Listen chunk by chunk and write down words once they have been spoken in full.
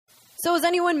So has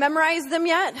anyone memorized them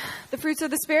yet? The fruits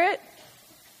of the Spirit?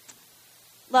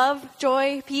 Love,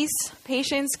 joy, peace,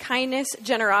 patience, kindness,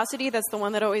 generosity. That's the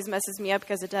one that always messes me up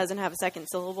because it doesn't have a second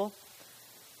syllable.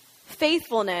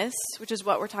 Faithfulness, which is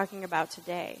what we're talking about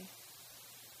today.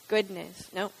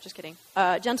 Goodness. No, just kidding.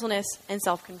 Gentleness and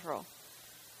self-control.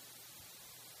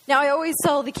 Now, I always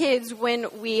tell the kids when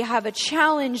we have a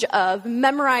challenge of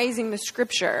memorizing the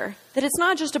scripture that it's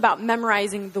not just about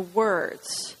memorizing the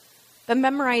words, but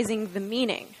memorizing the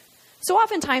meaning. So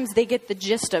oftentimes they get the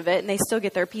gist of it and they still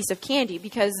get their piece of candy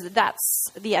because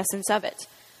that's the essence of it.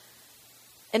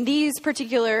 And these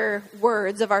particular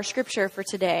words of our scripture for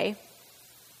today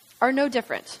are no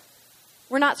different.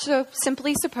 We're not so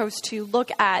simply supposed to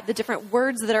look at the different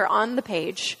words that are on the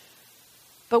page,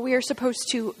 but we are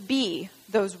supposed to be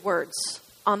those words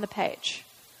on the page.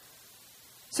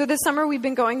 So this summer we've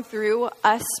been going through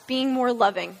us being more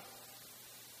loving,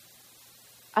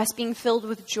 us being filled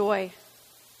with joy,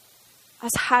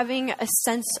 us having a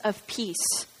sense of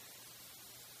peace.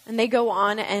 And they go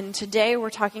on, and today we're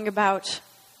talking about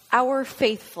our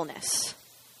faithfulness.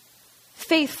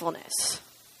 Faithfulness.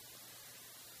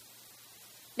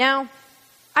 Now,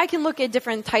 I can look at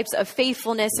different types of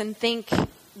faithfulness and think,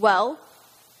 well,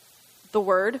 the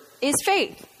word is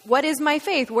faith. What is my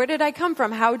faith? Where did I come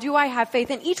from? How do I have faith?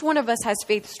 And each one of us has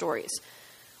faith stories.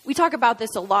 We talk about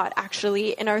this a lot,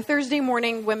 actually, in our Thursday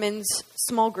morning women's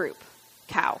small group,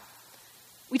 COW.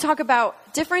 We talk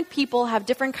about different people have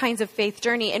different kinds of faith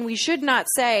journey, and we should not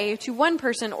say to one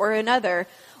person or another,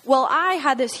 well, I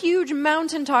had this huge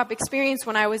mountaintop experience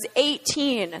when I was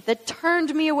 18 that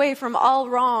turned me away from all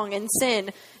wrong and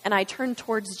sin, and I turned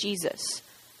towards Jesus.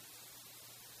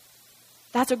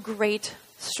 That's a great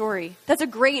story. That's a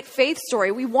great faith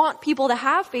story. We want people to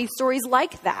have faith stories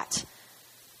like that.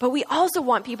 But we also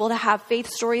want people to have faith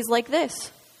stories like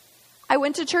this. I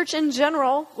went to church in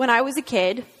general when I was a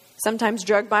kid, sometimes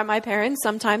drugged by my parents,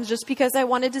 sometimes just because I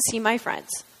wanted to see my friends.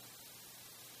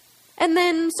 And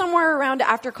then somewhere around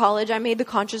after college, I made the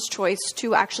conscious choice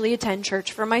to actually attend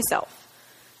church for myself.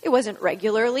 It wasn't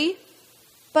regularly,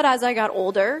 but as I got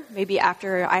older, maybe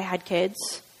after I had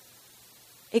kids,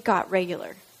 it got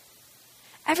regular.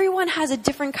 Everyone has a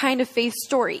different kind of faith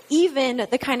story, even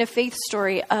the kind of faith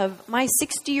story of my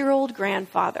 60-year-old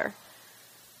grandfather,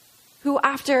 who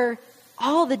after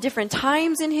all the different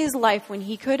times in his life when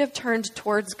he could have turned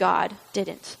towards God,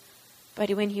 didn't.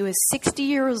 But when he was 60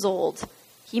 years old,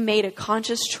 he made a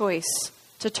conscious choice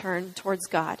to turn towards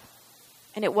God.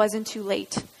 And it wasn't too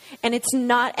late. And it's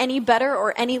not any better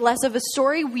or any less of a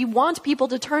story. We want people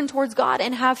to turn towards God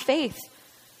and have faith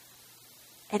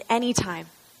at any time.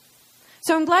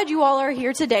 So I'm glad you all are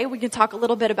here today. We can talk a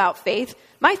little bit about faith.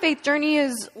 My faith journey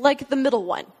is like the middle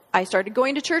one. I started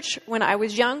going to church when I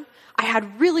was young. I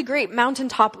had really great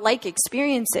mountaintop-like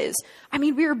experiences. I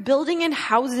mean, we were building in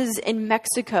houses in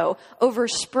Mexico over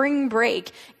spring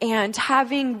break and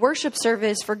having worship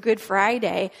service for Good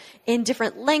Friday in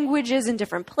different languages and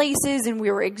different places, and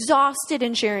we were exhausted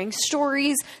and sharing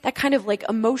stories, that kind of like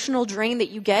emotional drain that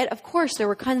you get. Of course, there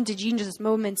were contagious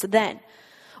moments then.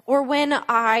 Or when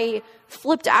I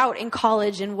flipped out in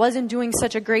college and wasn't doing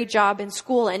such a great job in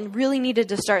school and really needed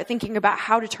to start thinking about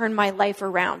how to turn my life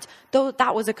around, though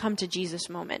that was a come to Jesus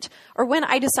moment. Or when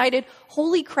I decided,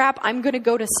 holy crap, I'm going to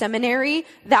go to seminary,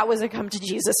 that was a come to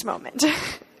Jesus moment.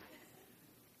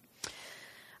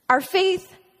 Our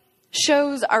faith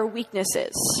shows our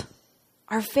weaknesses.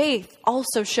 Our faith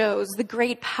also shows the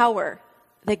great power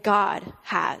that God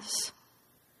has.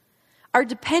 Our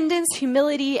dependence,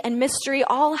 humility, and mystery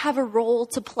all have a role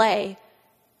to play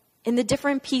in the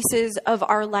different pieces of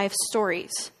our life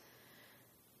stories.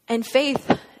 And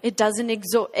faith, it doesn't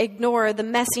ignore the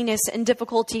messiness and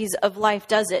difficulties of life,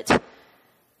 does it?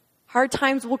 Hard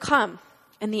times will come,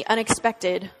 and the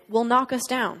unexpected will knock us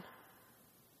down.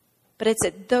 But it's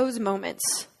at those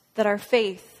moments that our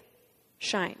faith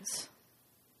shines.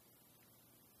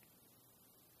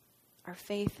 Our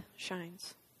faith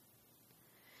shines.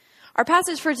 Our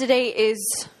passage for today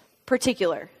is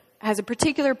particular. It has a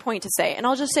particular point to say. And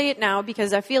I'll just say it now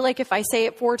because I feel like if I say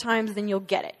it 4 times, then you'll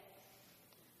get it.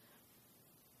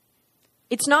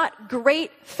 It's not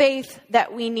great faith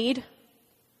that we need,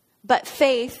 but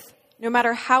faith, no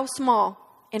matter how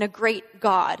small, in a great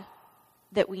God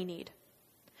that we need.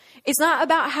 It's not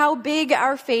about how big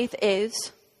our faith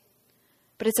is,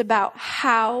 but it's about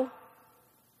how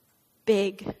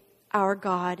big our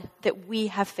God that we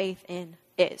have faith in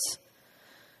is.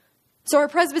 So our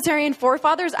Presbyterian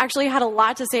forefathers actually had a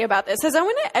lot to say about this. Has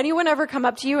anyone ever come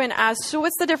up to you and asked, so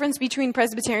what's the difference between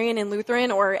Presbyterian and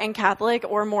Lutheran and Catholic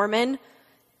or Mormon?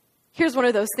 Here's one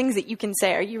of those things that you can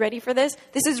say. Are you ready for this?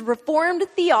 This is Reformed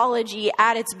theology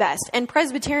at its best. And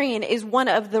Presbyterian is one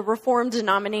of the Reformed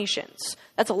denominations.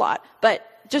 That's a lot, but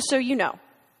just so you know.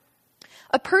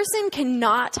 A person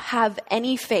cannot have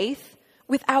any faith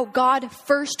without God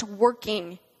first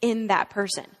working in that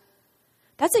person.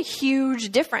 That's a huge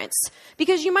difference,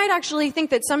 because you might actually think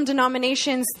that some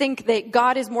denominations think that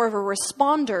God is more of a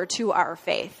responder to our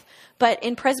faith. But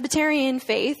in Presbyterian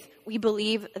faith, we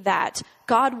believe that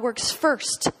God works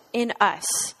first in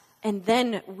us, and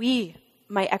then we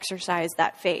might exercise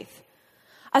that faith.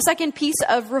 A second piece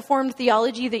of Reformed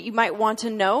theology that you might want to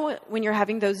know when you're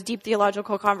having those deep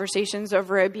theological conversations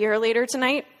over a beer later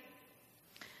tonight,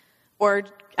 or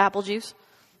apple juice,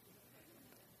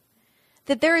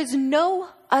 that there is no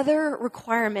other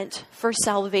requirement for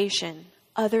salvation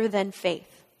other than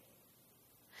faith.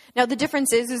 Now, the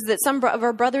difference is that some of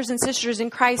our brothers and sisters in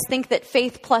Christ think that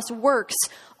faith plus works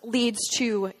leads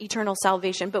to eternal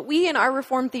salvation. But we in our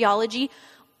Reformed theology,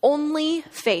 only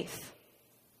faith.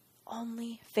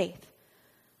 Only faith.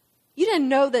 You didn't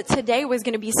know that today was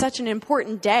going to be such an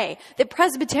important day, that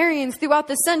Presbyterians throughout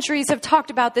the centuries have talked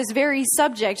about this very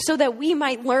subject so that we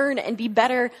might learn and be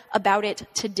better about it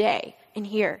today and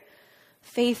here.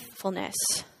 Faithfulness.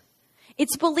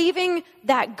 It's believing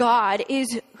that God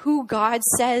is who God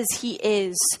says he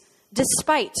is,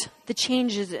 despite the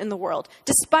changes in the world,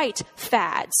 despite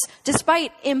fads,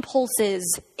 despite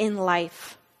impulses in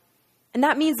life. And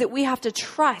that means that we have to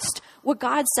trust what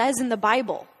God says in the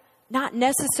Bible, not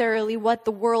necessarily what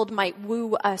the world might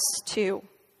woo us to.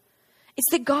 It's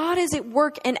that God is at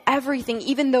work in everything,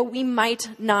 even though we might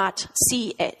not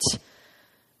see it.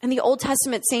 And the Old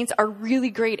Testament saints are really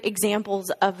great examples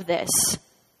of this.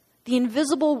 The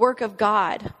invisible work of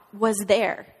God was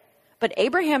there, but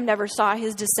Abraham never saw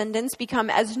his descendants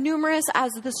become as numerous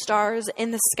as the stars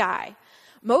in the sky.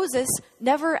 Moses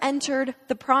never entered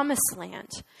the promised land.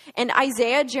 And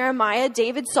Isaiah, Jeremiah,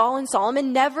 David, Saul, and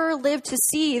Solomon never lived to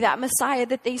see that Messiah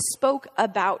that they spoke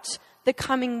about, the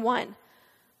coming one.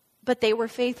 But they were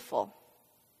faithful.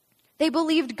 They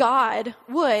believed God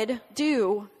would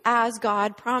do as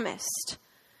God promised.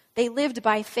 They lived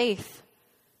by faith,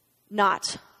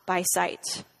 not by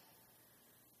sight.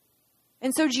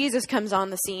 And so Jesus comes on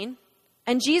the scene,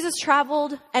 and Jesus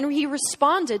traveled and he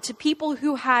responded to people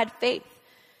who had faith.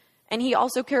 And he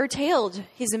also curtailed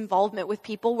his involvement with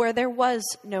people where there was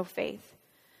no faith.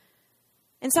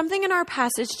 And something in our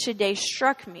passage today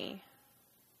struck me,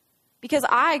 because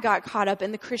I got caught up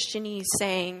in the Christianese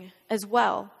saying as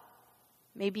well.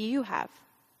 Maybe you have.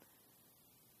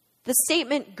 The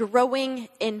statement, growing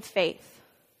in faith.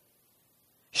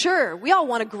 Sure, we all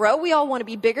want to grow. We all want to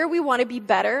be bigger. We want to be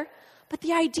better. But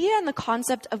the idea and the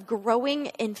concept of growing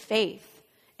in faith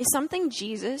is something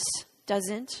Jesus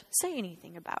doesn't say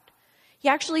anything about. He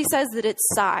actually says that its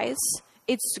size,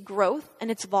 its growth,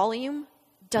 and its volume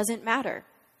doesn't matter.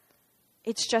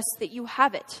 It's just that you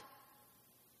have it.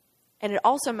 And it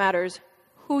also matters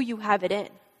who you have it in.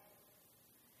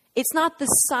 It's not the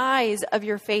size of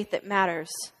your faith that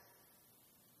matters.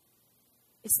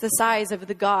 It's the size of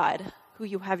the God who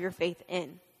you have your faith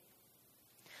in.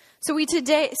 So we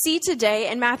see today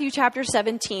in Matthew chapter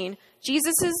 17,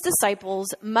 Jesus' disciples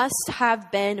must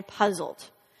have been puzzled.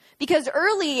 Because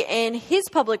early in his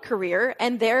public career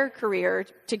and their career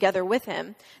together with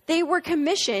him, they were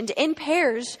commissioned in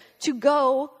pairs to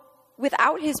go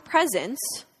without his presence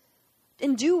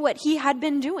and do what he had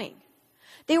been doing.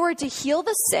 They were to heal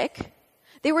the sick,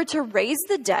 they were to raise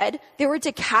the dead, they were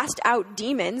to cast out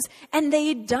demons, and they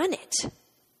had done it.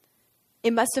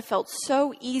 It must have felt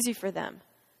so easy for them,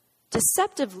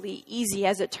 deceptively easy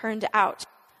as it turned out.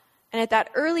 And at that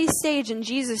early stage in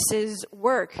Jesus'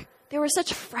 work, they were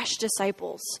such fresh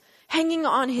disciples, hanging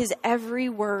on his every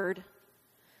word.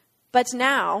 But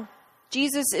now,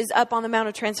 Jesus is up on the Mount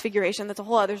of Transfiguration. That's a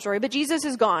whole other story. But Jesus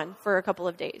is gone for a couple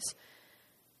of days.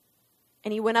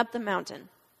 And he went up the mountain.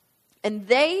 And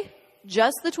they,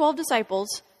 just the 12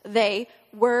 disciples, they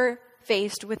were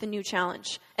faced with a new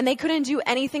challenge. And they couldn't do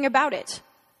anything about it.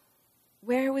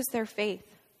 Where was their faith?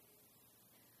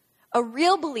 A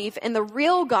real belief in the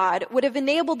real God would have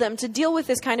enabled them to deal with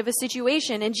this kind of a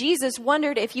situation. And Jesus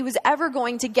wondered if he was ever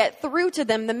going to get through to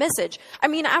them the message. I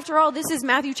mean, after all, this is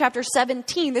Matthew chapter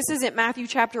 17. This isn't Matthew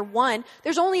chapter 1.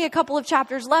 There's only a couple of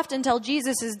chapters left until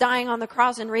Jesus is dying on the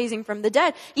cross and raising from the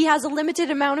dead. He has a limited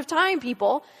amount of time,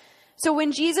 people. So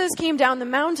when Jesus came down the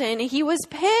mountain, he was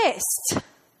pissed.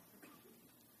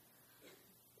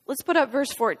 Let's put up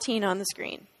verse 14 on the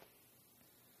screen.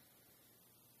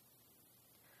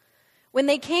 When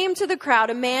they came to the crowd,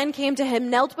 a man came to him,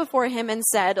 knelt before him, and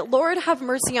said, "Lord, have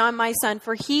mercy on my son,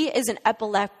 for he is an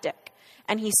epileptic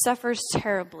and he suffers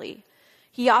terribly.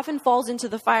 He often falls into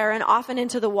the fire and often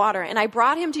into the water. And I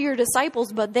brought him to your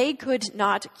disciples, but they could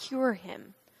not cure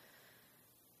him."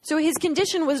 So his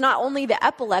condition was not only the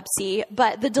epilepsy,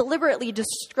 but the deliberately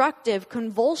destructive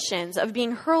convulsions of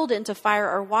being hurled into fire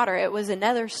or water. It was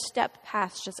another step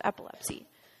past just epilepsy.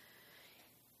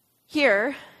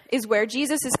 Here is where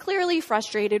Jesus is clearly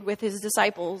frustrated with his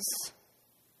disciples.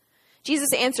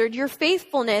 Jesus answered, "Your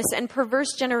faithfulness and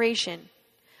perverse generation.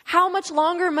 How much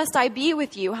longer must I be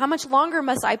with you? How much longer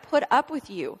must I put up with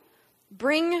you?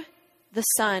 Bring the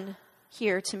son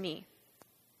here to me."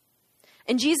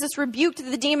 And Jesus rebuked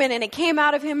the demon, and it came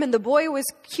out of him, and the boy was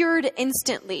cured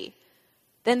instantly.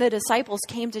 Then the disciples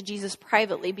came to Jesus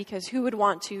privately, because who would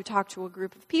want to talk to a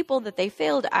group of people that they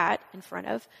failed at in front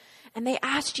of? And they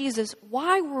asked Jesus,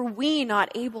 "Why were we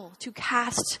not able to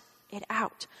cast it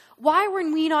out? Why were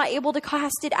we not able to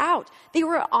cast it out?" They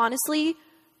were honestly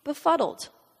befuddled.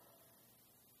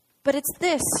 But it's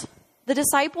this. The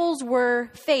disciples were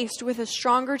faced with a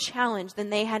stronger challenge than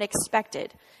they had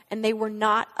expected, and they were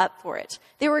not up for it.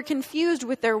 They were confused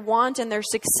with their want and their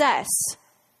success,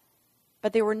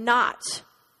 but they were not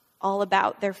all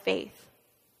about their faith.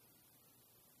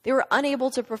 They were unable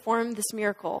to perform this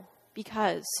miracle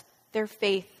because their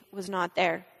faith was not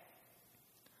there.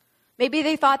 Maybe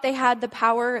they thought they had the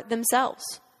power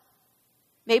themselves.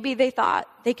 Maybe they thought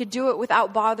they could do it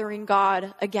without bothering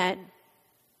God again.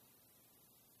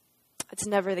 It's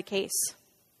never the case.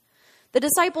 The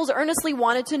disciples earnestly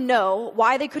wanted to know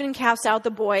why they couldn't cast out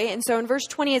the boy. And so in verse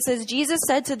 20 it says, "Jesus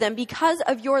said to them, 'Because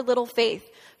of your little faith,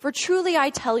 for truly I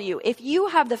tell you, if you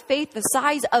have the faith the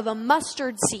size of a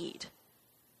mustard seed,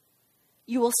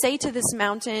 you will say to this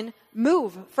mountain,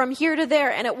 move from here to there,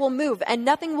 and it will move, and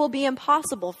nothing will be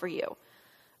impossible for you.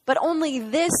 But only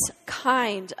this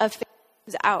kind of faith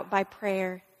comes out by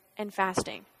prayer and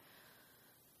fasting.'"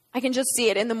 I can just see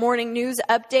it in the morning news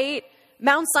update.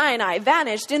 Mount Sinai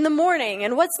vanished in the morning,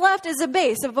 and what's left is a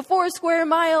base of a 4 square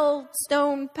mile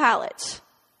stone pallet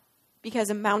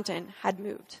because a mountain had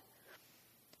moved.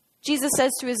 Jesus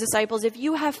says to his disciples, if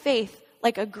you have faith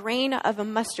like a grain of a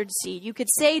mustard seed, you could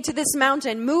say to this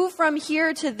mountain, move from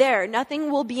here to there.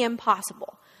 Nothing will be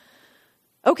impossible.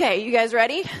 Okay, you guys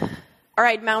ready? All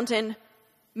right, mountain,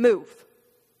 move.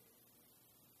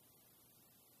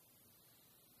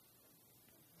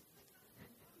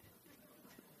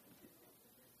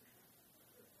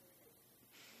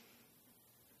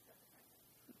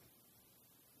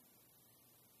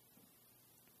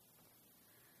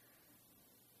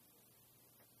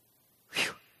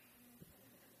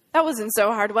 That wasn't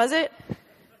so hard, was it?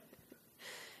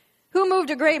 Who moved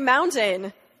a great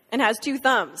mountain and has 2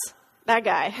 thumbs? That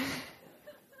guy.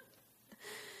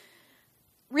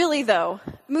 Really, though,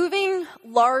 moving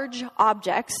large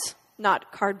objects,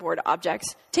 not cardboard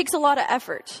objects, takes a lot of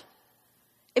effort.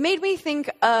 It made me think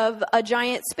of a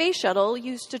giant space shuttle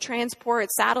used to transport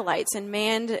satellites and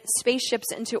manned spaceships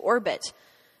into orbit.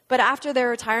 But after their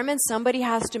retirement, somebody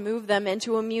has to move them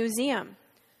into a museum.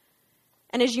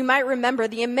 And as you might remember,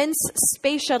 the immense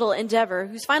Space Shuttle Endeavour,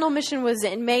 whose final mission was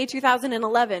in May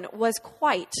 2011, was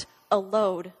quite a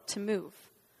load to move.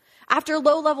 After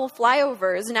low-level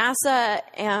flyovers, NASA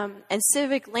and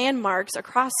civic landmarks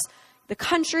across the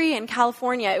country and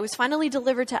California, it was finally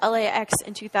delivered to LAX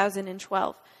in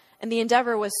 2012. And the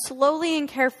Endeavour was slowly and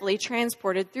carefully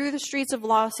transported through the streets of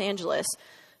Los Angeles.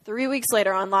 3 weeks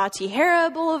later on La Tijera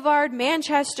Boulevard,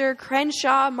 Manchester,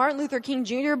 Crenshaw, Martin Luther King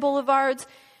Jr. Boulevards.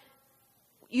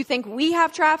 You think we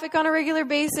have traffic on a regular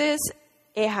basis?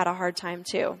 It had a hard time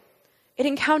too. It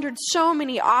encountered so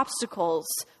many obstacles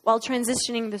while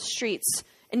transitioning the streets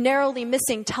and narrowly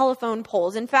missing telephone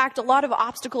poles. In fact, a lot of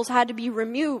obstacles had to be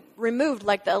removed,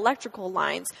 like the electrical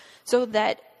lines, so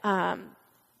that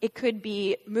it could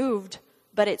be moved,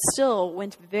 but it still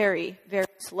went very, very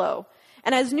slow.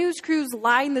 And as news crews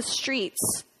lined the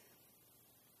streets,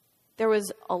 there was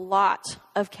a lot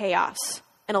of chaos,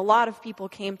 and a lot of people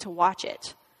came to watch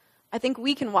it. I think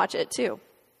we can watch it too.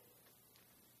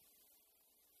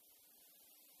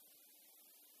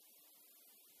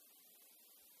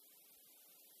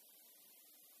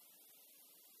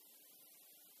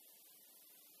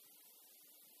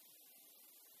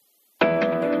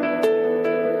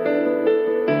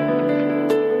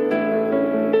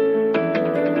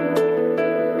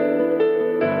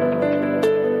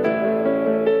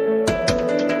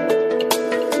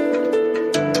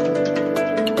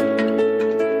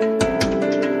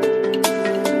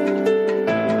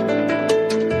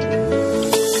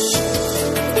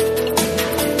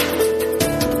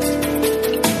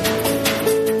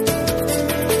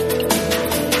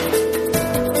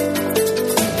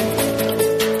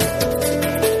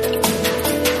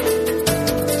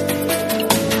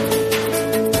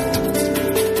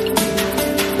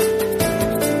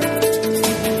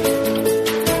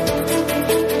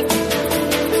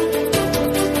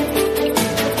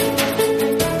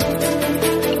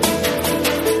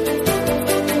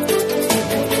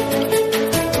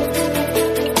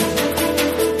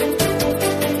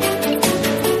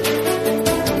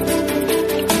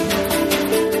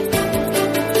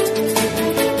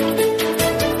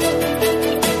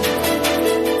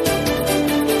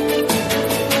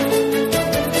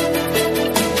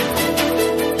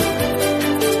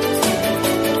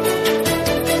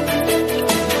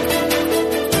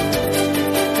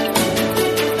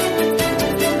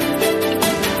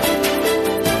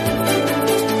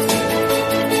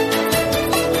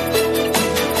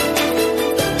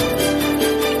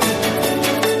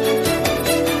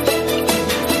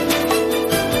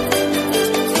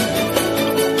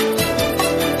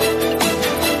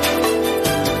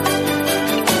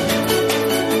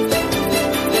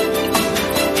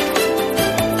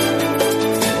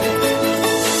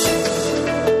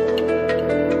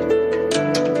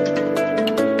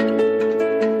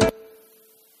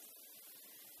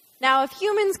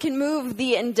 can move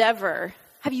the Endeavor.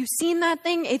 Have you seen that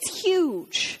thing? It's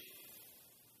huge.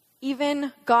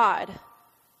 Even God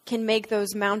can make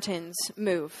those mountains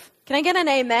move. Can I get an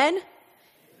amen?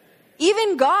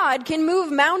 Even God can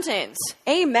move mountains.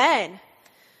 Amen.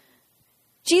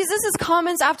 Jesus'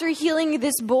 comments after healing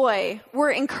this boy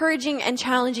were encouraging and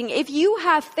challenging. If you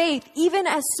have faith, even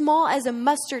as small as a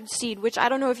mustard seed, which I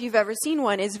don't know if you've ever seen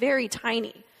one, is very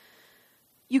tiny,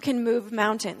 you can move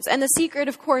mountains. And the secret,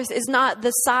 of course, is not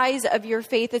the size of your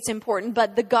faith that's important,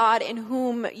 but the God in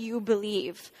whom you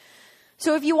believe.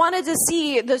 So if you wanted to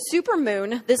see the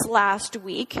supermoon this last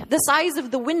week, the size of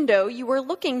the window you were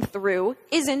looking through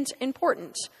isn't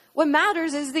important. What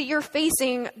matters is that you're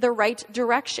facing the right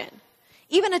direction.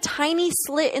 Even a tiny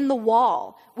slit in the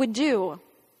wall would do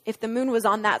if the moon was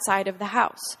on that side of the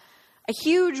house. A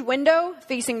huge window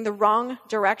facing the wrong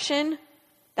direction,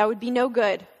 that would be no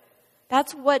good.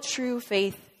 That's what true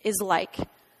faith is like.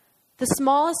 The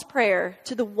smallest prayer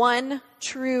to the one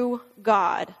true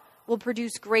God will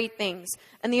produce great things,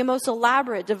 and the most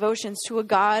elaborate devotions to a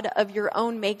God of your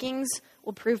own makings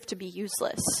will prove to be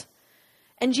useless.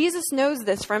 And Jesus knows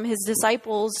this from his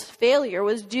disciples' failure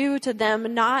was due to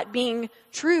them not being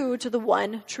true to the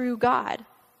one true God.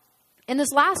 In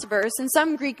this last verse, and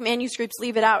some Greek manuscripts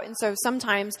leave it out, and so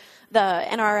sometimes the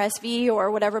NRSV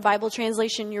or whatever Bible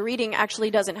translation you're reading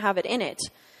actually doesn't have it in it.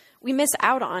 We miss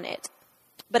out on it.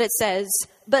 But it says,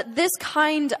 "But this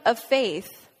kind of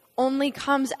faith only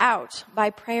comes out by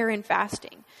prayer and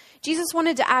fasting." Jesus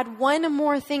wanted to add one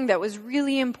more thing that was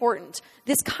really important.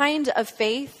 This kind of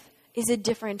faith is a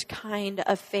different kind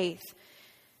of faith.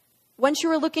 Once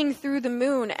you are looking through the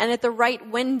moon and at the right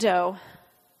window,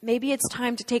 maybe it's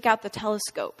time to take out the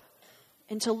telescope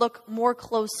and to look more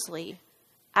closely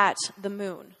at the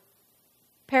moon.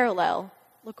 Parallel,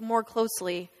 look more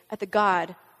closely at the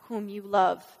God whom you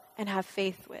love and have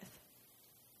faith with.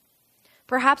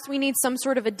 Perhaps we need some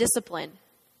sort of a discipline.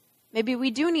 Maybe we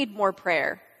do need more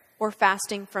prayer or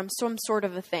fasting from some sort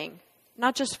of a thing,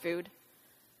 not just food.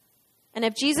 And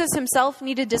if Jesus himself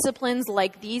needed disciplines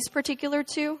like these particular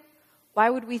two, why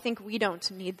would we think we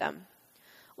don't need them?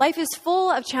 Life is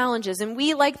full of challenges, and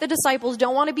we, like the disciples,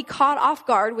 don't want to be caught off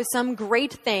guard with some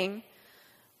great thing.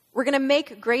 We're going to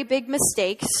make great big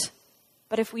mistakes,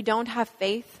 but if we don't have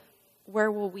faith,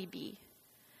 where will we be?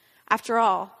 After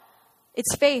all,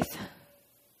 it's faith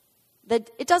that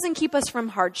it doesn't keep us from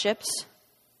hardships.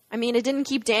 I mean, it didn't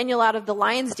keep Daniel out of the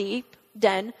lion's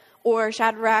den, or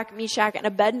Shadrach, Meshach, and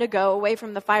Abednego away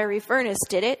from the fiery furnace,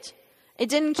 did it? It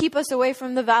didn't keep us away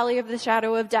from the valley of the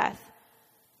shadow of death.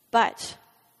 But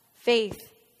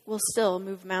faith will still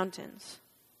move mountains.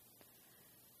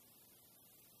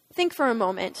 Think for a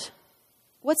moment.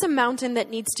 What's a mountain that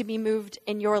needs to be moved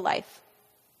in your life?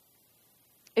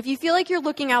 If you feel like you're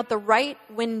looking out the right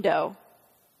window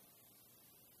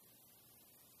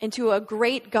into a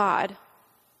great God,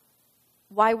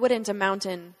 why wouldn't a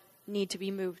mountain need to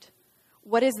be moved?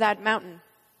 What is that mountain?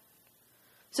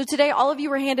 So today, all of you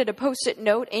were handed a Post-it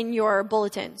note in your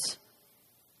bulletins.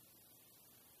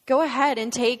 Go ahead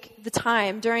and take the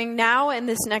time during now and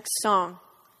this next song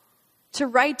to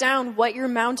write down what your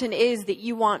mountain is that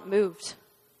you want moved.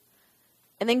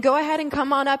 And then go ahead and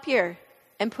come on up here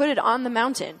and put it on the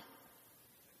mountain.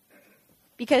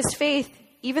 Because faith,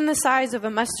 even the size of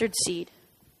a mustard seed,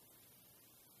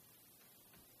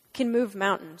 can move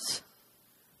mountains.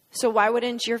 So why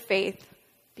wouldn't your faith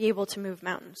be able to move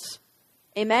mountains?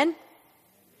 Amen?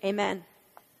 Amen.